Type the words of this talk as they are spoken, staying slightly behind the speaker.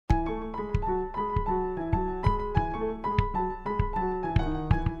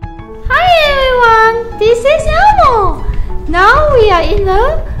this is Elmo. Now we are in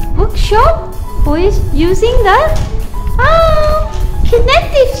the workshop who is using the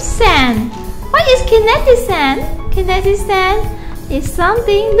kinetic sand. What is kinetic sand? Kinetic sand is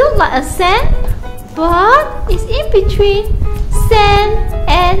something look like a sand, but it's in between sand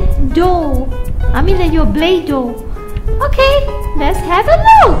and dough. I mean like your blade dough. Okay, let's have a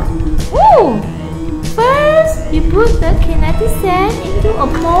look. Ooh. First, you put the kinetic sand into a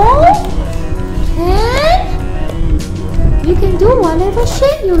mold, and you can do whatever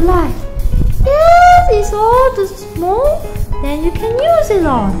shape you like. Yes, it's all the mold, then you can use it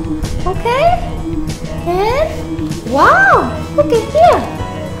on. Okay? And wow, look at here.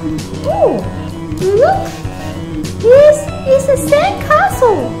 Oh, look. This is a sand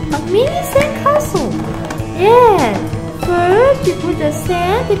castle, a mini sand castle. Yeah. First, you put the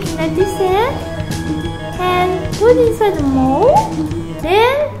sand, the kinetic sand, and put inside the mold.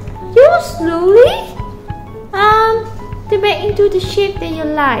 Then you slowly to make into the shape that you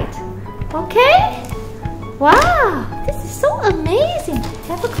like. Okay? Wow, this is so amazing.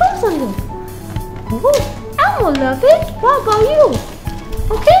 Have a closer look. Oh, Elmo love it. What about you?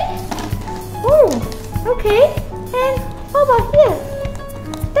 Okay? Oh, okay. And what about here?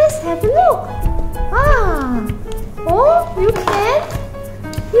 Let's have a look. Ah. Oh, you can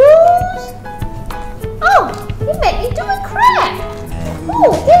use. Oh, you make into a crab.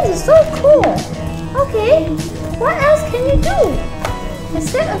 Oh, this is so cool. Okay, what else can you do?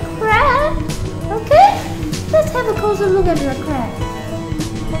 Except a crab? Okay, let's have a closer look at the crab.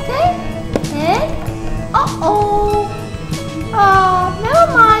 Okay, and oh, never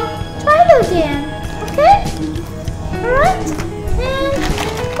mind. Try it again. Okay, alright. And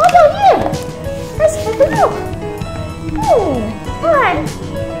what about here? Let's have a look. Oh, alright.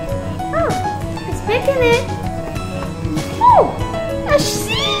 It's making it. Oh, a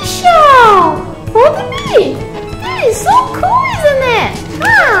seashell for the bee. That is so cool, isn't it?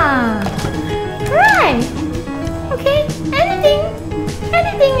 Right. Okay.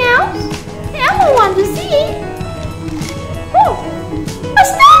 Anything else? Elmo want to see. Oh, a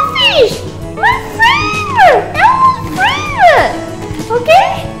starfish. My favorite. Elmo's favorite. Okay.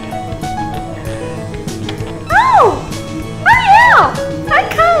 Oh. I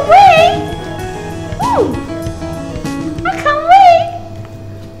can't wait! Oh, I can't wait!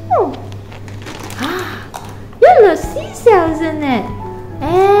 Oh, you love seashells, isn't it?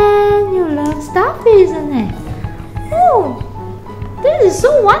 And you love starfish, isn't it? Oh, this is so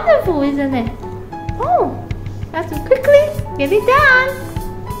wonderful, isn't it? Oh, have to quickly get it done.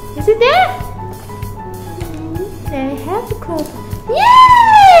 Is it there? Then we have to close.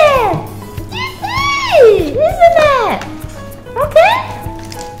 Yeah! Yippee! Isn't it? Okay.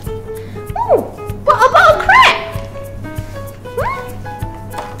 Oh, what about a crab?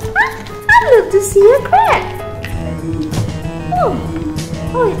 I'd love to see a crab.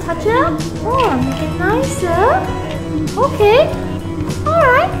 Oh, you touch it up. Oh, make it nicer. Okay.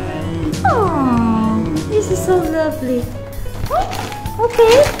 Alright. Oh, this is so lovely. Oh,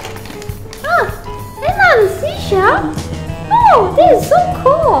 okay. Another seashell. Oh, this is so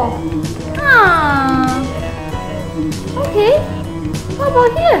cool. Okay, what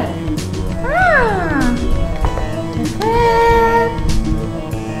about here? The crab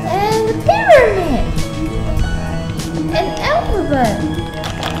and the pyramid, an alphabet.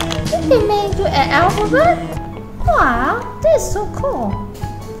 You can make into an alphabet. Wow, this is so cool.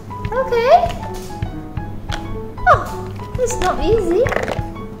 Okay. Oh, it's not easy,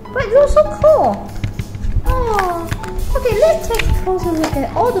 but it looks so cool. Oh, okay. Let's take a closer look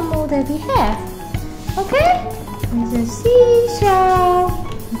at all the mold that we have. Okay. There's a seashell,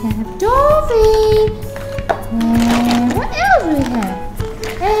 we can have dolphin, and what else we have?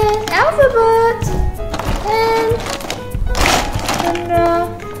 And alphabet, and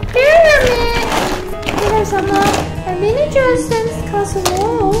pyramid. We have some miniature sandcastle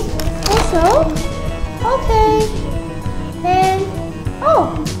mold also. Okay, and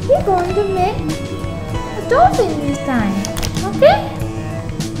we're going to make a dolphin this time. Okay?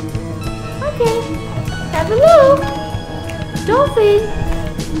 Okay. Have a look. Dolphin.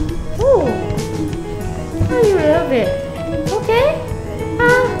 Oh, I love it. Okay.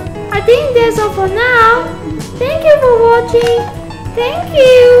 I think that's all for now. Thank you for watching. Thank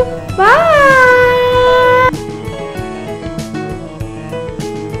you. Bye.